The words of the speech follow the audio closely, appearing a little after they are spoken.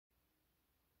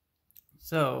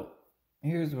So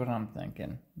here's what I'm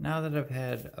thinking. Now that I've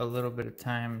had a little bit of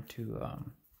time to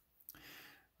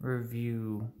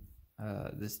review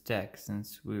this deck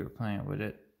since we were playing with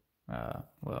it,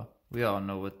 well, we all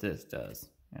know what this does.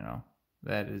 You know,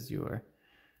 that is the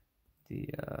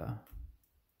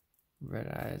Red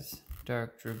Eyes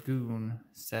Dark Dragoon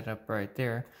setup right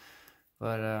there.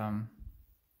 But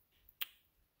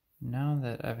now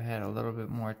that I've had a little bit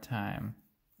more time,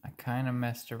 I kind of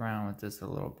messed around with this a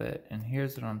little bit, and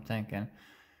here's what I'm thinking.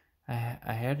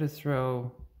 I had to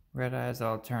throw Red Eyes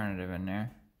Alternative in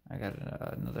there. I got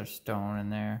another stone in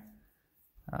there.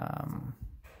 Um,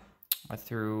 I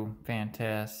threw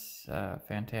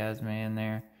Phantasme in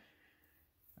there.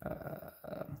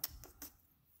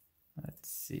 Let's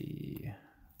see.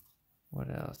 What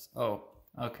else? Oh,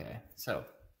 okay. So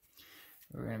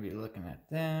we're going to be looking at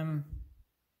them.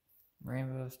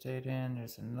 Rainbow stayed in.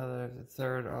 There's the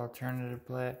third alternative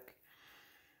black.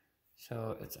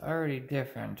 So it's already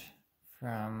different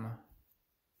from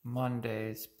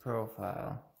Monday's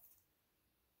profile.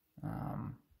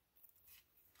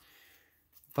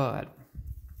 But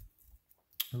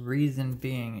reason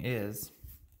being is,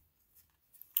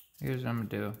 here's what I'm going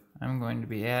to do. I'm going to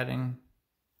be adding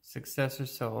Successor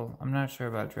Soul. I'm not sure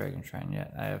about Dragon Shrine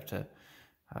yet. I have to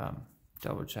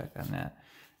double check on that.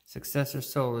 Successor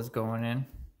Soul is going in.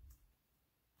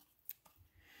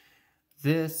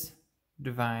 This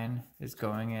Divine is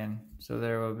going in. So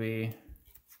there will be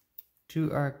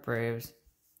 2 Arc Braves,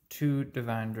 2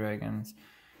 Divine Dragons,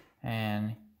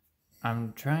 and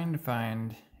I'm trying to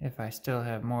find if I still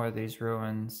have more of these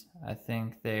ruins. I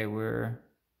think they were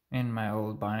in my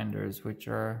old binders, which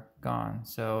are gone.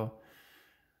 So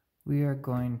we are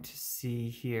going to see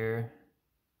here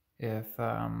if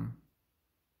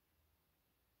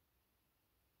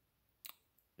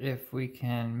we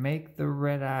can make the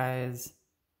Red Eyes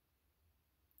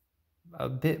a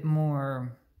bit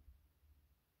more.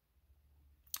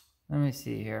 Let me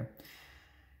see here.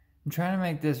 I'm trying to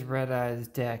make this Red Eyes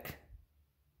deck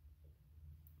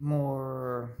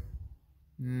more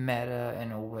meta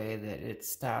in a way that it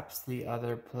stops the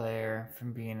other player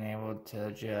from being able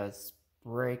to just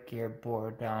break your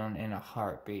board down in a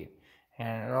heartbeat.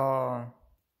 And it all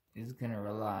is going to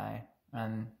rely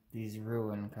on these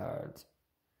ruin cards.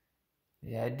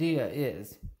 The idea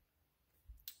is,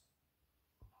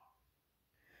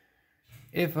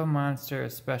 if a monster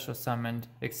is special summoned,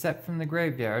 except from the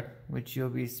graveyard, which you'll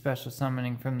be special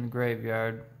summoning from the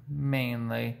graveyard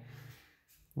mainly,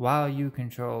 while you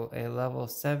control a level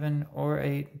 7 or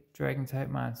 8 dragon type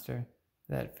monster,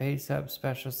 that face up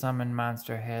special summon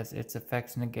monster has its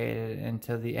effects negated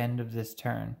until the end of this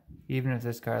turn, even if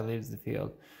this card leaves the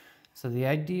field. So the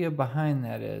idea behind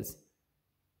that is,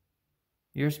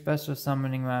 you're special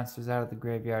summoning monsters out of the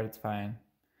graveyard, it's fine.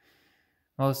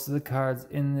 Most of the cards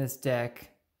in this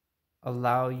deck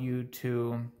allow you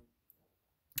to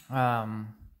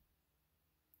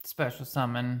special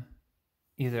summon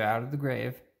either out of the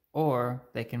grave, or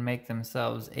they can make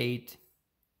themselves 8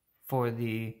 for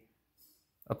the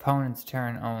opponent's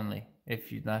turn only. If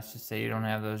you, let's just say you don't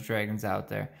have those dragons out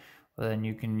there, well, then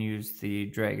you can use the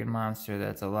dragon monster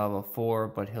that's a level 4,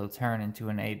 but he'll turn into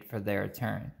an 8 for their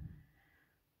turn.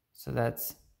 So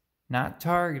that's not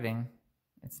targeting,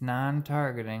 it's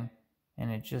non-targeting,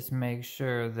 and it just makes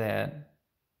sure that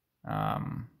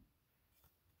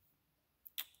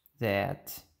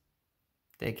that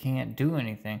they can't do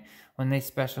anything. When they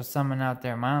special summon out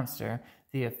their monster,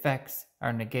 the effects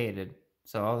are negated.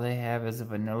 So all they have is a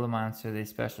vanilla monster they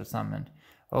special summoned.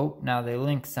 Oh, now they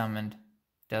link summoned.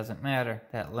 Doesn't matter.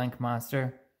 That link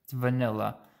monster, it's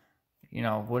vanilla. You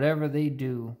know, whatever they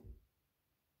do,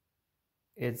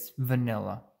 it's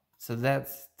vanilla. So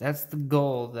that's the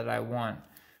goal that I want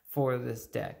for this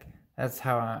deck. That's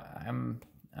how I'm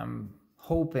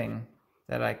hoping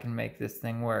that I can make this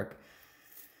thing work.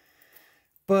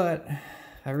 But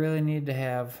I really need to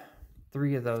have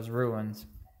 3 of those ruins.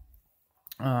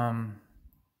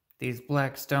 These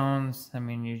black stones, I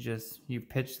mean, you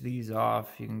pitch these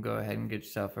off, you can go ahead and get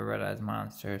yourself a Red Eyes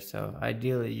monster. So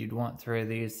ideally you'd want 3 of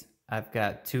these. I've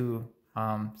got 2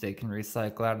 they can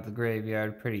recycle out of the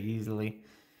graveyard pretty easily.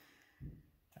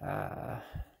 You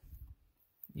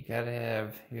gotta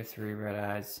have your 3 Red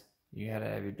Eyes. You gotta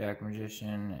have your Dark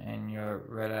Magician and your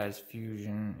Red Eyes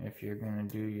Fusion if you're gonna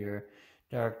do your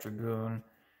Dark Dragoon.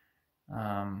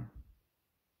 I'm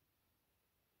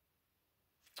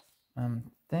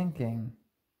thinking,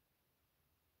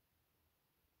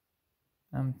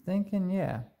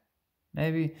 yeah.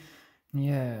 Maybe,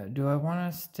 yeah. Do I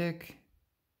want to stick?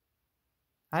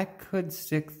 I could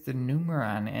stick the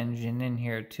Numeron engine in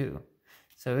here too.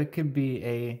 So it could be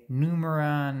a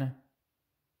Numeron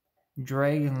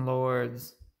Dragon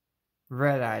Lord's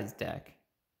Red Eyes deck.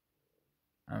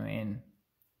 I mean,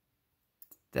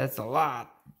 that's a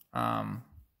lot. A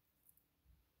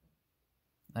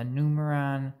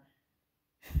Numeron,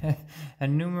 a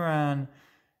Numeron,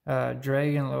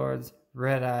 Dragon Lord's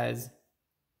Red Eyes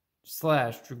 /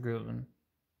 Dragoon.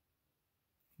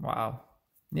 Wow.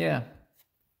 Yeah.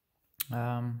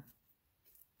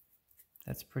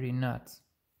 That's pretty nuts.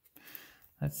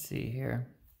 Let's see here.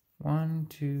 1,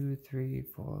 2, 3,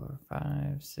 4,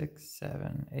 5, 6,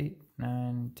 7, 8,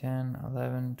 9, 10,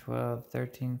 11, 12,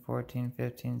 13, 14,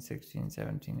 15, 16,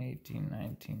 17, 18,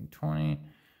 19, 20,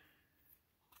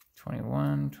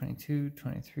 21, 22,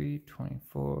 23,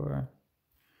 24,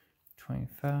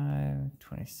 25,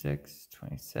 26,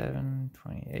 27,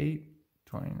 28,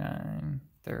 29,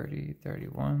 30,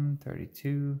 31,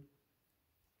 32,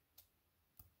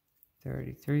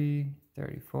 33,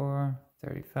 34,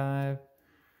 35,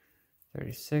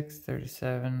 36,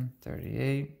 37,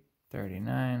 38,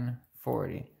 39,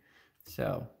 40.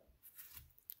 So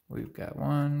we've got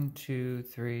 1, 2,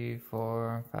 3,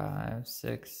 4, 5,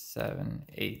 6, 7,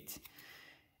 8.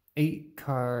 8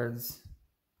 cards.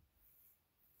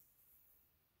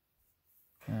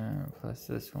 Plus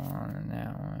this one and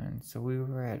that one. So we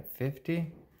were at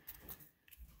 50.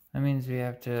 That means we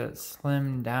have to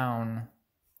slim down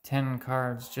 10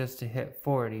 cards just to hit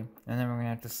 40, and then we're going to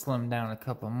have to slim down a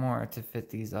couple more to fit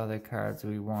these other cards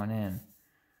we want in.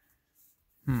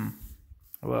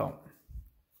 Well,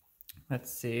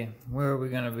 let's see. Where are we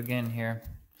going to begin here?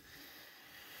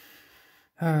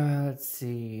 Let's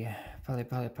see. Poly.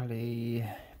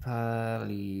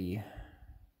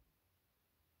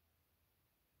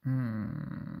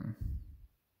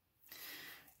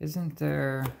 Isn't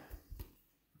there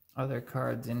other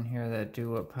cards in here that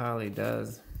do what Poly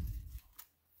does?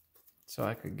 So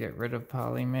I could get rid of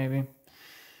Poly, maybe.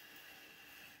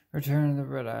 Return of the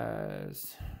Red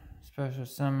Eyes. Special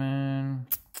summon.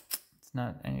 It's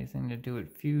not anything to do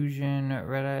with fusion.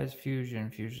 Red Eyes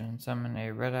fusion. Fusion. Summon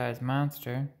a Red Eyes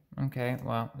monster. Okay,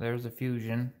 well, there's a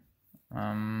fusion.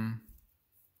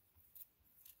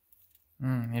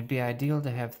 It'd be ideal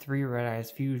to have 3 Red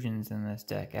Eyes fusions in this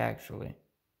deck, actually.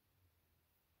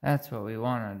 That's what we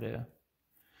want to do.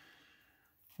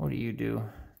 What do you do?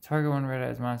 Target 1 Red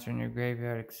Eyes monster in your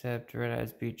graveyard, except Red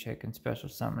Eyes beat check and special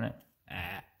summon it.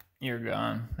 You're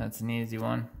gone. That's an easy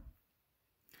one.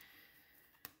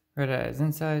 Red Eyes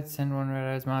inside, send 1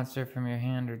 Red Eyes monster from your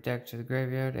hand or deck to the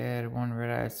graveyard, add 1 Red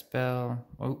Eyes spell.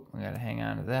 Oh, we gotta hang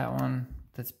on to that one.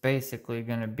 That's basically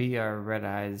gonna be our Red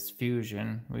Eyes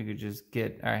fusion. We could just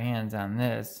get our hands on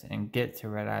this and get to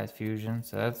Red Eyes fusion,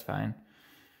 so that's fine.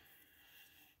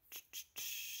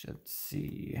 Let's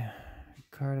see.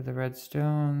 Card of the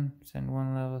Redstone. Send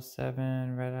 1 level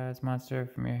 7 Red Eyes monster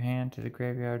from your hand to the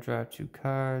graveyard. Draw 2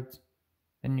 cards.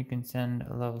 Then you can send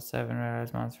a level 7 Red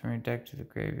Eyes monster from your deck to the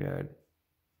graveyard.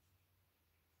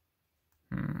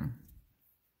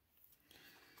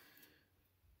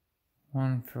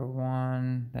 1 for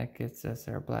 1. That gets us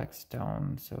our black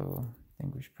stone. So I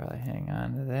think we should probably hang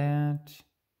on to that.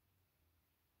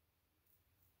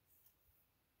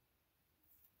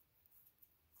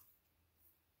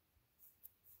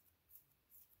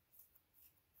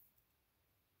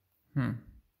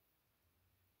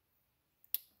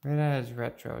 Red Eyes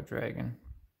Retro Dragon.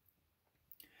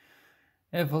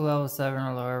 If a level 7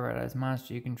 or lower Red Eyes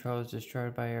monster you control is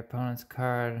destroyed by your opponent's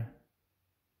card,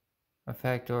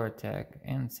 effect, or attack,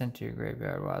 and sent to your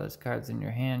graveyard while this card's in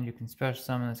your hand, you can special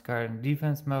summon this card in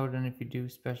defense mode, and if you do,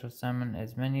 special summon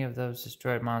as many of those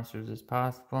destroyed monsters as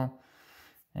possible.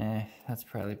 That's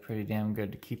probably pretty damn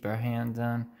good to keep our hands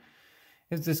on.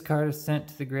 If this card is sent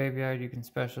to the graveyard, you can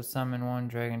special summon 1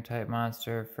 dragon-type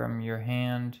monster from your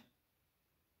hand.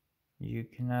 You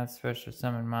cannot special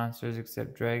summon monsters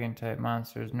except dragon-type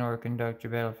monsters, nor conduct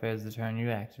your battle phase the turn you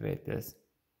activate this.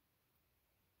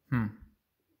 Yeah,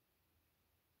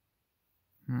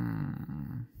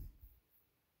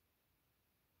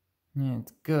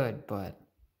 it's good, but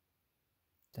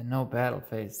the no battle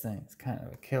phase thing is kind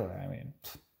of a killer. I mean,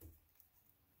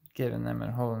 giving them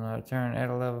a whole another turn.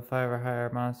 Add a level 5 or higher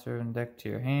monster and deck to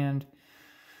your hand.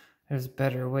 There's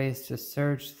better ways to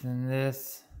search than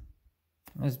this.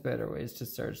 There's better ways to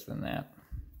search than that.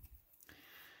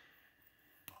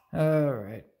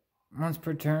 Alright. Once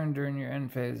per turn during your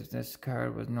end phase, if this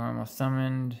card was normal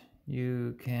summoned,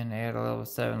 you can add a level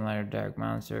 7 light or dark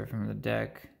monster from the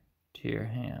deck to your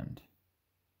hand.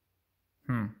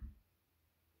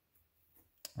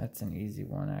 That's an easy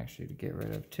one actually to get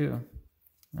rid of too.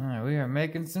 Alright, we are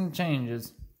making some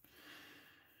changes.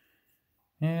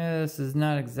 Yeah, this is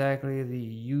not exactly the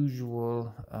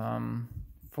usual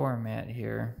format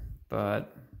here,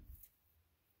 But,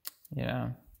 you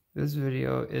know, this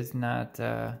video is not,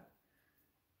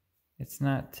 it's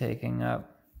not taking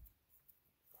up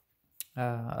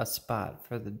a spot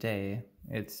for the day.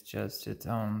 It's just its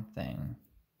own thing.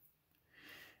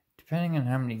 Depending on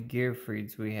how many gear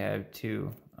feeds we have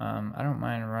too, I don't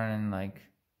mind running like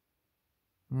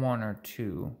 1 or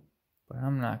 2, but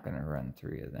I'm not going to run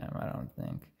 3 of them, I don't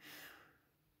think.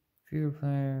 If your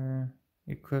player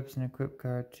equips an equip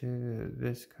card to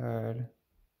this card,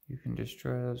 you can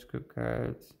destroy those equip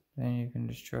cards. Then you can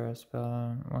destroy a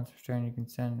spell. Once per turn, you can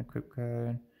send an equip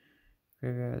card.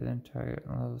 Graveyard, then target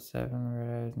level 7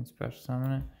 red eyes and special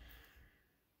summon it.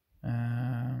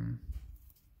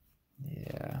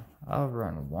 Yeah, I'll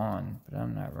run 1, but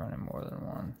I'm not running more than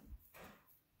 1.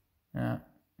 Yeah,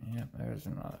 yep, there's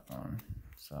another one.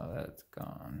 So that's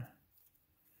gone.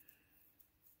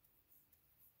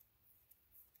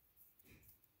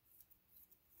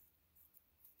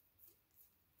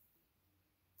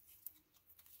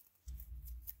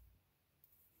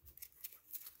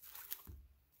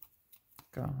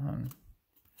 Gone.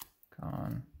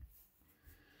 Gone.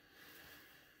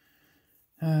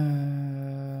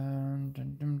 Dum,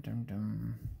 dum, dum,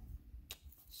 dum.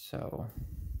 So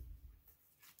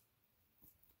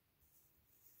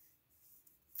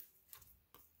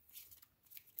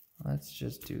let's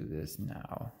just do this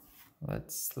now.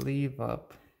 Let's sleeve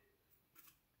up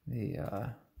the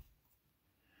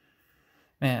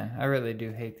man, I really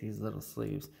do hate these little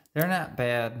sleeves. They're not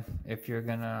bad if you're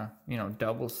gonna, you know,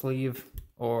 double sleeve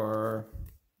or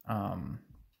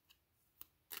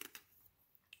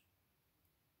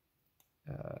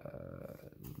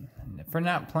for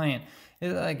not playing.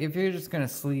 It's like if you're just gonna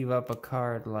sleeve up a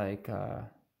card like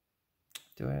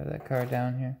do I have that card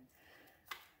down here?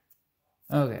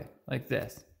 Okay, like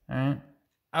this. Alright.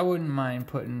 I wouldn't mind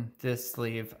putting this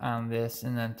sleeve on this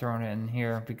and then throwing it in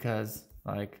here because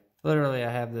like literally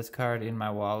I have this card in my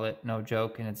wallet, no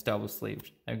joke, and it's double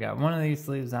sleeved. I've got one of these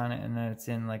sleeves on it and then it's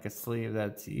in like a sleeve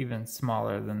that's even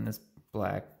smaller than this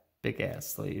black big ass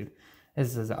sleeve.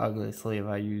 This is an ugly sleeve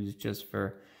I use just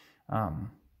for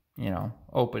you know,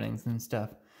 openings and stuff.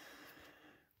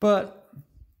 But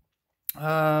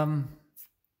as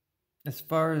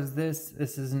far as this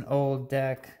is an old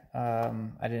deck. I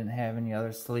didn't have any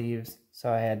other sleeves,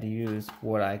 so I had to use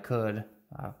what I could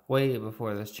way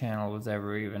before this channel was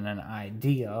ever even an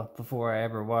idea, before I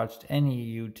ever watched any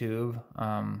YouTube.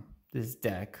 This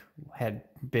deck had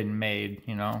been made,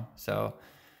 you know, so.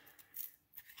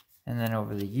 And then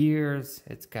over the years,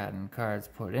 it's gotten cards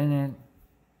put in it,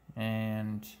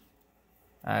 and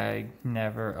I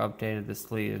never updated the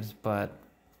sleeves, but,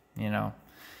 you know,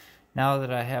 now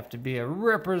that I have to be a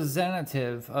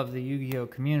representative of the Yu-Gi-Oh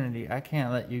community, I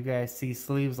can't let you guys see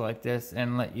sleeves like this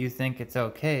and let you think it's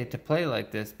okay to play like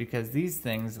this, because these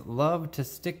things love to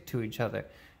stick to each other,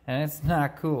 and it's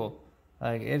not cool.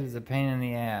 Like, it is a pain in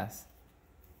the ass.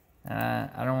 And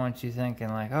I don't want you thinking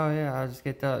like, oh yeah, I'll just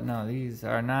get those. No, these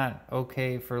are not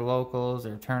okay for locals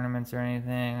or tournaments or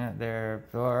anything. They're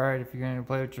alright if you're going to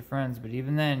play with your friends, but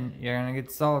even then, you're going to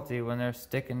get salty when they're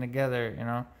sticking together, you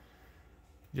know?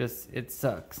 Just, it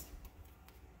sucks.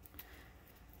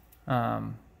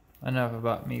 Enough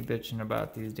about me bitching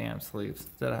about these damn sleeves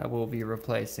that I will be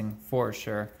replacing for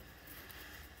sure.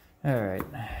 Alright.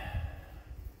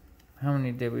 How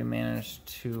many did we manage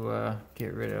to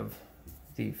get rid of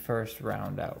the first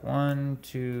round out? 1,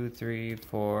 2, 3,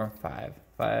 4, 5.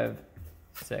 5,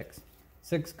 6.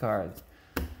 6 cards.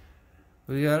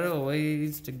 We got a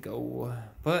ways to go.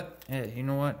 But, hey, you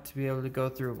know what? To be able to go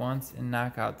through once and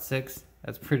knock out 6,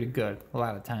 that's pretty good. A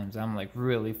lot of times I'm like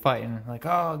really fighting. Like,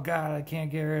 oh god, I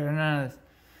can't get rid of none of this.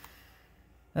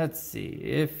 Let's see.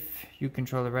 If you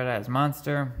control the Red Eyes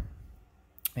monster,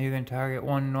 you can target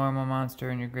one normal monster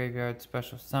in your graveyard,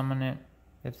 special summon it.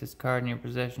 If this card in your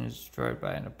possession is destroyed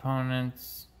by an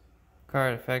opponent's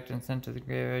card effect and sent to the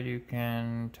graveyard, you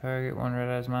can target one Red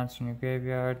Eyes monster in your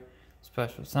graveyard,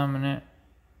 special summon it.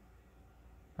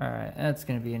 Alright, that's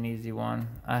going to be an easy one.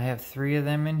 I have 3 of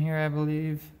them in here, I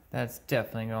believe. That's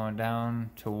definitely going down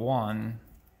to 1.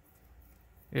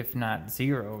 If not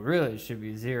 0. Really, it should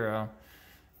be 0.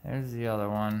 There's the other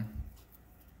one.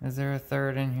 Is there a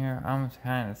third in here? I'm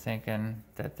kind of thinking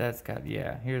that that's got...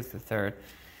 Yeah, here's the third.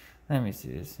 Let me see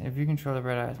this. If you control the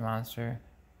Red Eyes monster,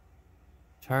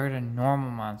 target a normal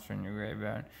monster in your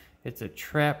graveyard. It's a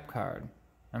trap card.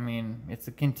 I mean, it's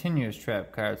a continuous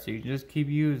trap card, so you just keep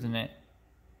using it.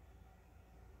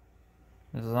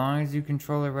 As long as you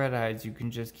control the Red Eyes, you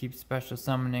can just keep special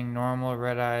summoning normal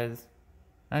Red Eyes.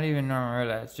 Not even normal Red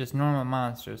Eyes, just normal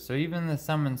monsters. So even the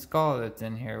Summon Skull that's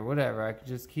in here, whatever, I could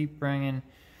just keep bringing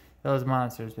those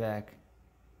monsters back.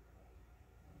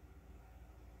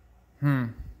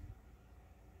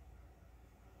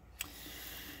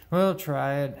 We'll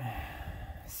try it.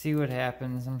 See what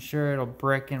happens. I'm sure it'll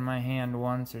break in my hand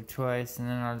once or twice, and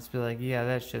then I'll just be like, yeah,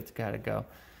 that shit's gotta go.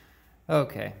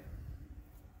 Okay.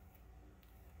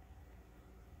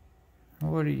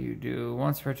 What do you do?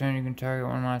 Once per turn, you can target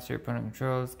one monster your opponent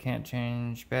controls. Can't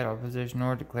change battle position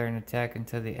or declare an attack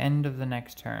until the end of the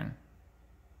next turn.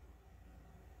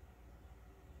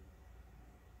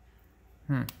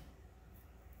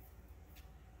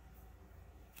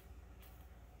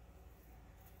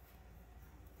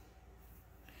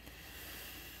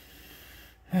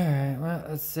 Alright, well,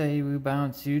 let's say we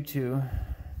bounce you two.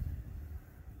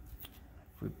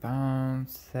 If we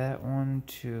bounce that one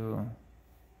too.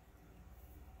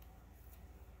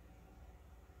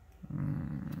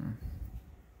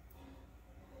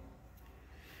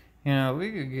 You know,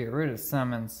 we could get rid of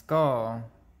Summon Skull.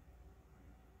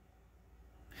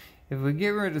 If we get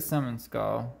rid of Summon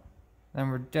Skull, then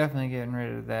we're definitely getting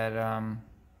rid of that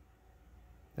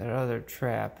that other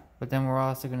trap. But then we're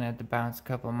also going to have to bounce a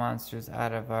couple monsters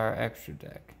out of our extra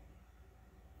deck.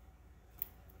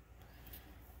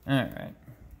 Alright.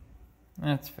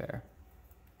 That's fair.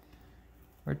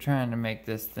 We're trying to make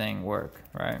this thing work,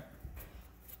 right?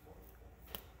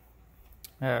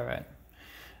 Alright.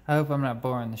 I hope I'm not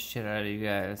boring the shit out of you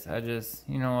guys.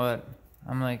 You know what?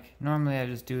 I'm like, normally I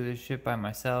just do this shit by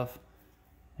myself.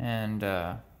 And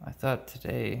I thought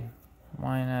today,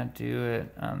 why not do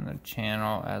it on the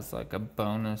channel as like a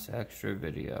bonus extra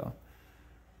video?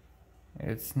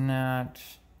 It's not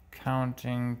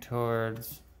counting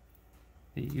towards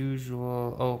the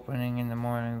usual opening in the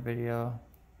morning video.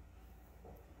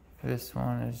 This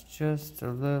one is just a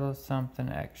little something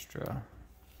extra.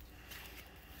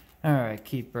 Alright,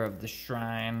 Keeper of the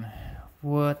Shrine.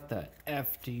 What the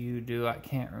F do you do? I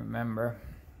can't remember.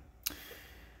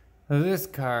 This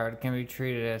card can be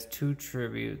treated as 2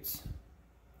 tributes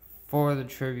for the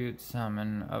tribute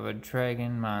summon of a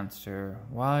dragon monster.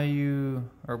 While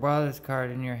this card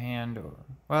is in your hand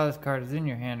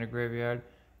or graveyard,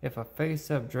 if a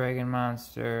face-up dragon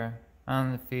monster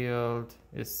on the field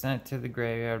is sent to the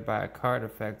graveyard by a card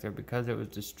effect or because it was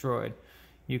destroyed,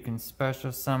 you can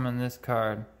special summon this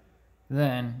card.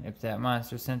 Then, if that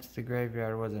monster sent to the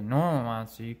graveyard was a normal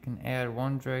monster, you can add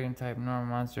 1 dragon-type normal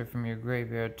monster from your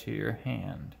graveyard to your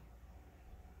hand.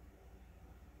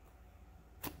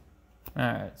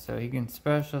 Alright, so he can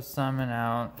special summon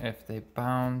out if they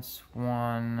bounce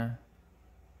 1.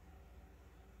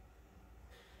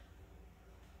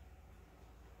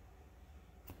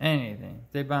 Anything.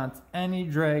 If they bounce any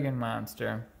dragon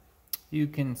monster, you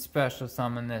can special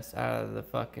summon this out of the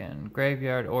fucking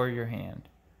graveyard or your hand.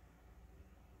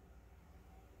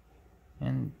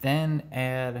 And then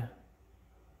add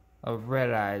a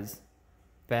Red Eyes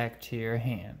back to your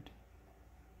hand.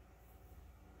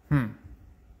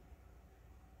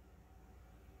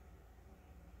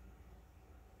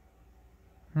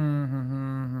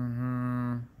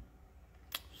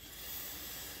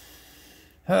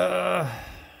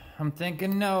 I'm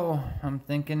thinking no.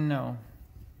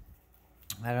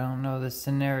 I don't know the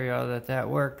scenario that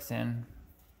works in.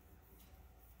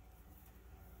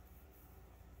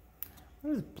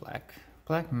 What is black?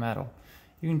 Black metal.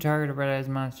 You can target a Red Eyes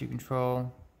monster you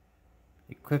control.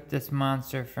 Equip this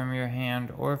monster from your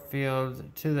hand or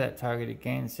field to that target. It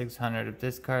gains 600. If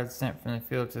this card is sent from the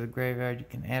field to the graveyard, you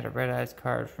can add a Red Eyes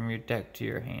card from your deck to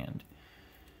your hand.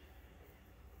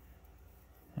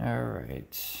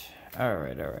 Alright.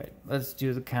 Let's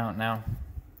do the count now.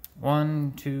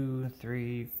 1, 2,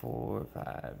 3, 4,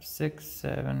 5, 6,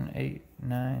 7, 8,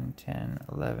 9, 10,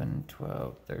 11,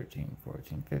 12, 13,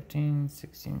 14, 15,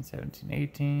 16, 17,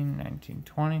 18, 19,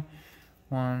 20.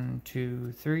 1,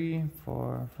 2, 3,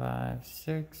 4, 5,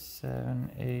 6,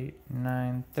 7, 8,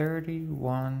 9, 30.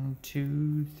 1,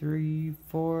 2, 3,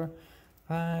 4,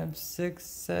 5, 6,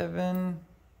 7,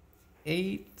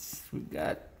 8. We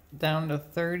got down to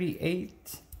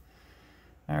 38.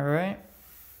 Alright.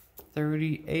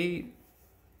 38,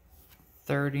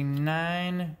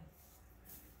 39,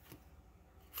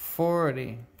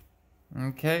 40.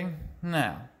 Okay,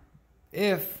 now,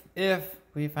 if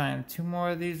we find 2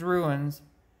 more of these ruins,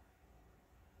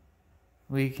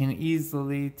 we can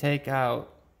easily take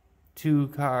out 2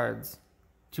 cards.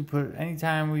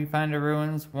 Anytime we find a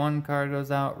ruins, 1 card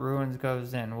goes out, ruins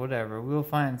goes in, whatever. We'll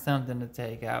find something to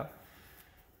take out.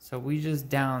 So we just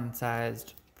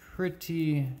downsized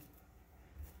pretty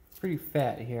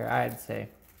fat here, I'd say.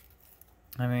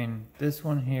 I mean, this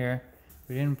one here,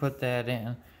 we didn't put that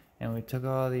in, and we took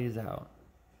all these out.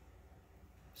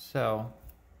 So,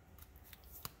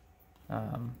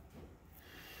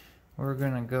 we're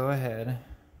gonna go ahead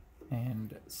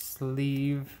and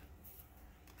sleeve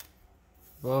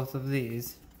both of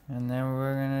these, and then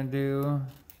we're gonna do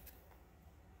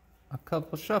a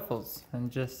couple shuffles and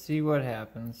just see what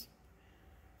happens.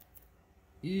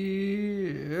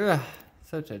 Yeah,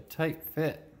 such a tight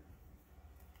fit.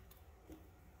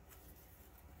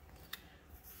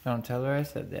 Don't tell her I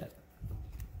said that.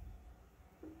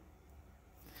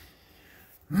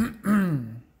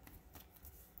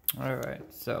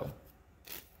 Alright, so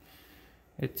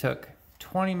it took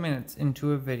 20 minutes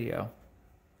into a video,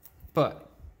 but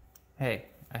hey,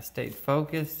 I stayed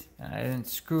focused and I didn't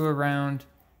screw around,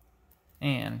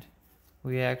 and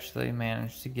we actually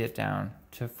managed to get down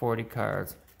to 40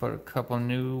 cards. Put a couple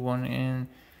new one in.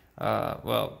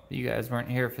 Well, you guys weren't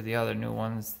here for the other new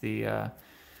ones.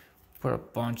 Put a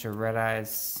bunch of Red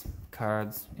Eyes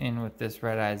cards in with this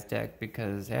Red Eyes deck,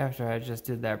 because after I just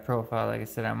did that profile, like I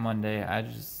said, on Monday, I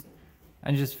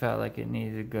just felt like it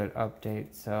needed a good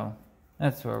update. So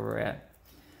that's where we're at.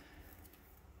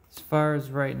 As far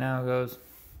as right now goes,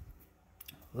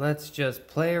 let's just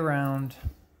play around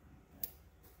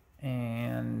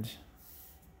and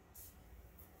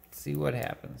see what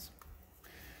happens.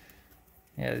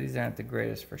 Yeah, these aren't the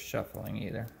greatest for shuffling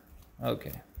either.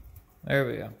 Okay, there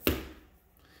we go.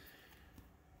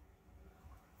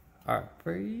 Arc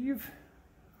Brave,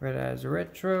 Red Eyes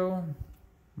Retro,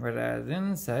 Red Eyes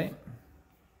Insight,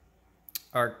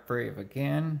 Arc Brave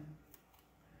again,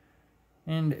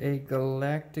 and a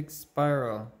Galactic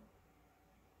Spiral.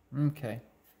 Okay.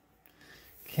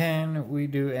 Can we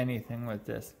do anything with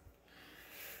this?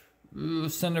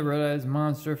 Send a Red Eyes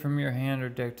monster from your hand or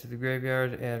deck to the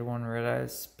graveyard. Add one Red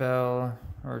Eyes spell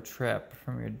or trap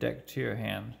from your deck to your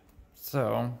hand.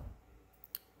 So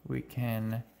we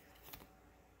can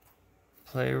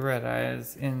play Red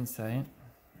Eyes Insight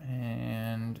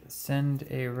and send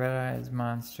a Red Eyes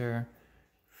monster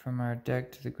from our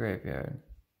deck to the graveyard.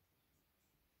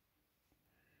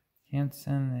 Can't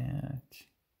send that.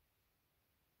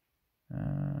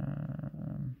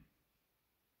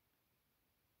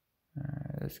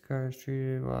 Alright, this card is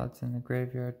treated while it's in the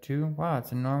graveyard too. Wow,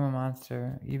 it's a normal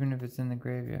monster even if it's in the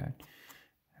graveyard.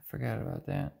 I forgot about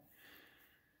that.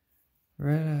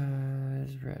 Red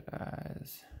Eyes, Red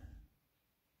Eyes.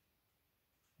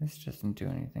 This doesn't do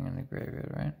anything in the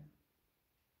graveyard, right?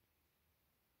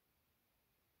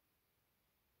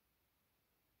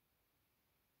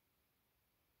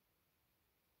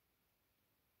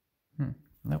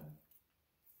 Nope.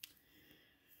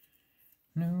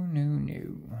 No.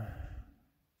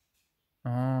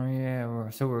 Oh yeah,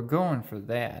 so we're going for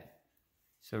that.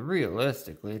 So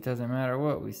realistically, it doesn't matter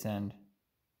what we send.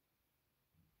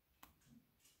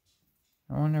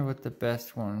 I wonder what the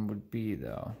best one would be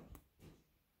though.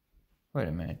 Wait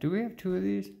a minute, do we have two of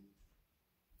these?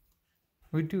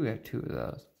 We do have two of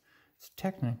those. So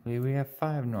technically we have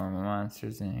 5 normal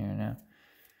monsters in here now.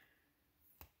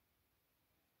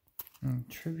 And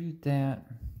tribute that.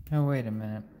 Oh, wait a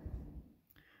minute.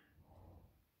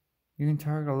 You can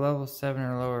target a level 7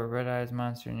 or lower Red Eyes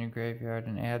monster in your graveyard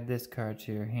and add this card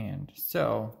to your hand.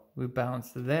 So we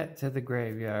bounce that to the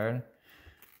graveyard.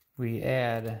 We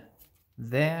add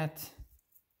that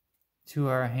to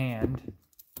our hand.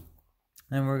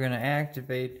 And we're going to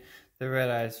activate the Red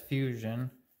Eyes Fusion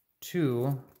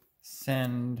to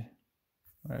send...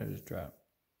 What did I just drop?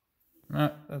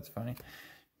 Oh, that's funny.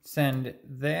 Send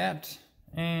that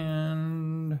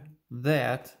and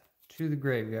that to the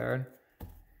graveyard.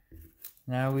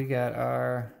 Now we got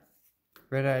our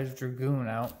Red Eyes Dragoon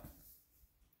out.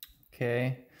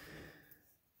 Okay.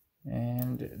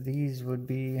 And these would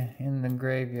be in the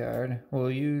graveyard.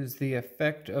 We'll use the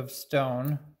effect of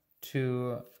stone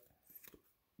to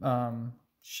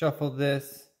shuffle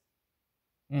this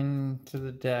into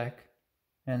the deck.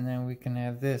 And then we can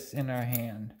have this in our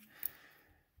hand.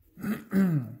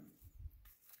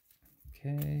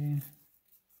 Okay.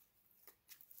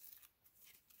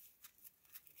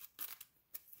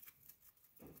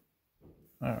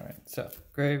 Alright, so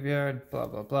graveyard, blah,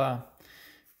 blah, blah.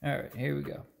 Alright, here we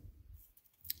go.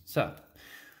 So,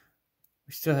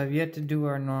 we still have yet to do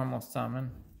our normal summon.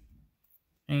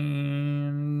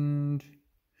 And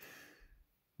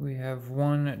we have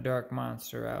one dark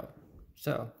monster out.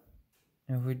 So,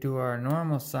 if we do our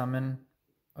normal summon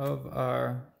of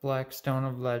our Black Stone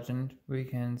of Legend, we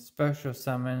can special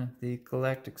summon the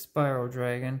Galactic Spiral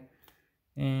Dragon,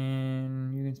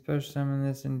 and you can special summon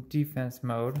this in defense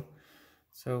mode.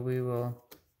 So we will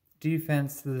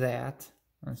defense that.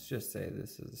 Let's just say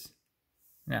this is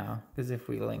now, because if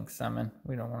we link summon,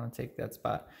 we don't want to take that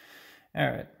spot.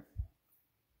 Alright.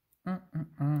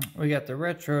 We got the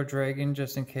Retro Dragon,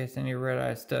 just in case any Red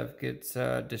Eye stuff gets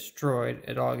destroyed.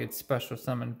 It all gets special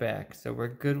summoned back, so we're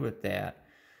good with that.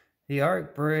 The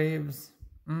Arc Braves,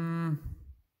 we'll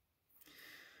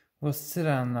sit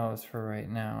on those for right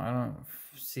now. I don't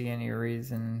see any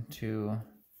reason to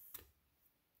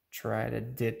try to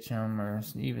ditch them or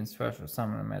even special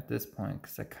summon them at this point,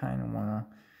 because I kind of want to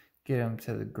get them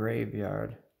to the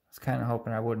graveyard. I was kind of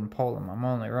hoping I wouldn't pull them. I'm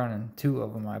only running 2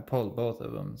 of them. I pulled both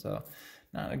of them, so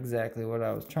not exactly what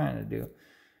I was trying to do.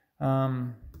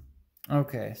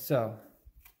 Okay, so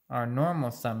our normal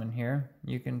summon here.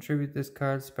 You can tribute this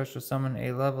card, special summon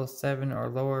a level 7 or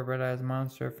lower Red Eyes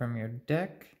monster from your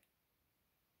deck.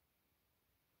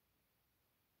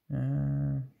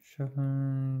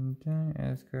 Shuffling,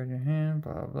 add card your hand,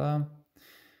 blah blah.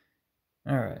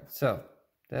 Alright, so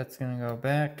that's gonna go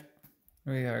back.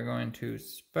 We are going to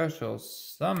special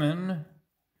summon.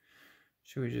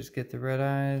 Should we just get the Red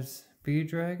Eyes Bee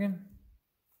Dragon?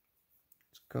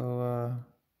 Let's go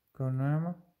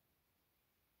normal.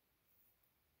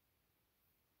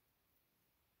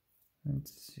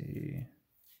 Let's see.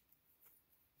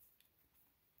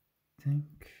 I think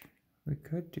we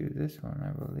could do this one,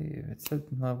 I believe. It said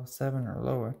level 7 or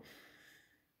lower.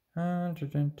 Once per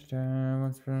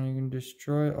turn, you can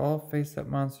destroy all face-up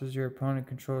monsters your opponent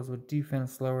controls with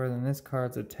defense lower than this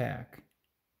card's attack.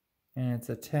 And its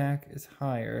attack is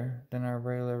higher than our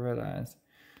regular Red Eyes.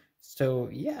 So,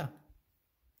 yeah.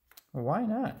 Why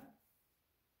not?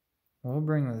 We'll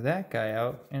bring that guy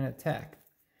out and attack.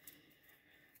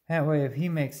 That way, if he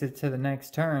makes it to the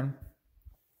next turn,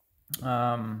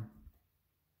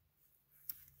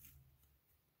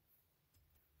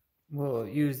 we'll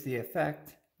use the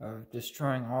effect of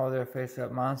destroying all their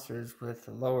face-up monsters with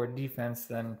lower defense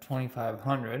than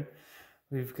 2,500.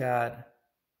 We've got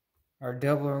our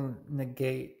double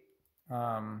negate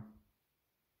Red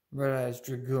Eyes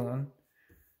Dragoon.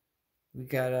 We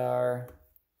got our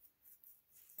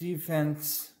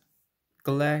defense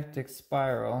Galactic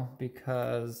Spiral,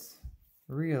 because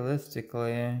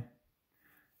realistically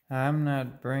I'm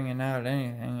not bringing out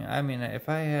anything. I mean, if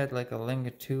I had like a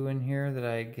Linga 2 in here that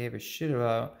I gave a shit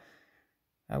about,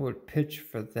 I would pitch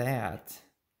for that.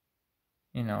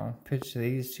 You know, pitch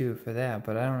these 2 for that.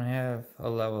 But I don't have a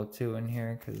level 2 in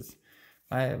here because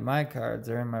my cards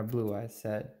are in my Blue Eye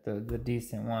set. The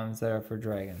decent ones that are for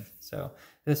dragons. So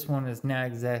this one is not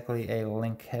exactly a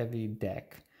link heavy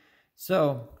deck.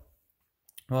 So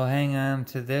we'll hang on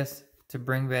to this to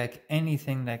bring back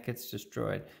anything that gets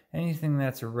destroyed. Anything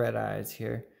that's Red Eyes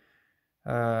here.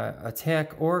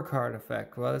 Attack or card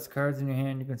effect. While this card's in your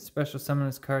hand, you can special summon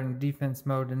this card in defense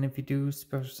mode, and if you do,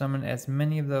 special summon as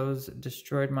many of those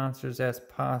destroyed monsters as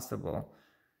possible.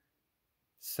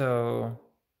 So,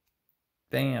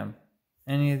 bam.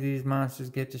 Any of these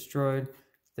monsters get destroyed,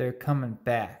 they're coming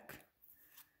back.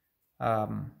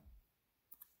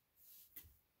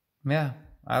 Yeah,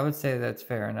 I would say that's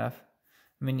fair enough.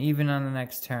 I mean, even on the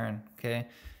next turn, okay?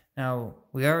 Now,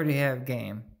 we already have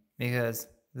game, because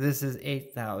this is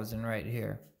 8,000 right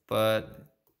here, but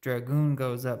Dragoon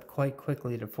goes up quite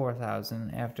quickly to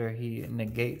 4,000 after he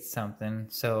negates something.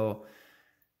 So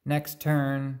next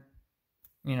turn,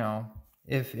 you know,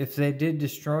 if they did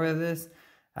destroy this,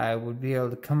 I would be able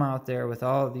to come out there with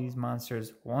all of these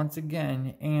monsters once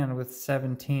again and with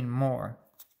 17 more.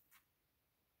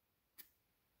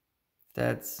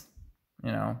 That's,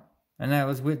 you know, and that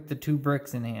was with the 2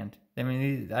 bricks in hand. I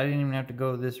mean, I didn't even have to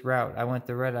go this route. I went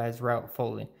the Red Eyes route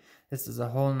fully. This is a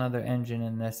whole nother engine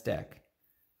in this deck.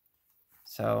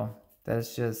 So,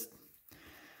 that's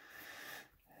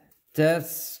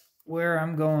where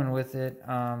I'm going with it.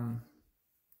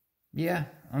 Yeah,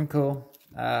 I'm cool.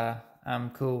 I'm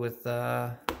cool with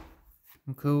that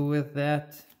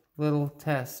little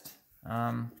test.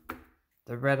 The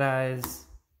Red Eyes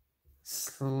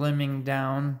slimming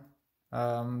down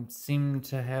seemed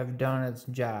to have done its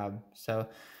job. So,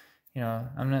 you know,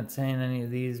 I'm not saying any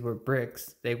of these were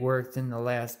bricks. They worked in the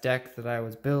last deck that I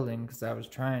was building because I was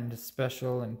trying to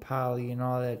special and poly and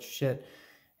all that shit.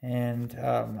 And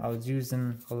I was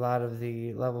using a lot of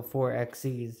the level 4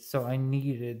 XEs. So I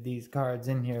needed these cards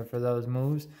in here for those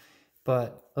moves.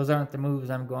 But those aren't the moves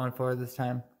I'm going for this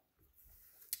time.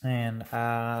 And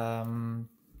I'm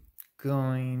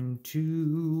going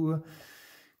to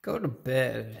go to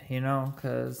bed, you know,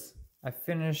 because I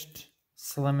finished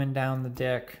slimming down the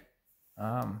deck,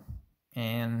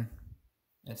 and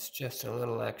it's just a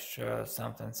little extra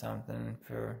something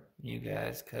for you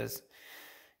guys, because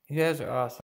you guys are awesome.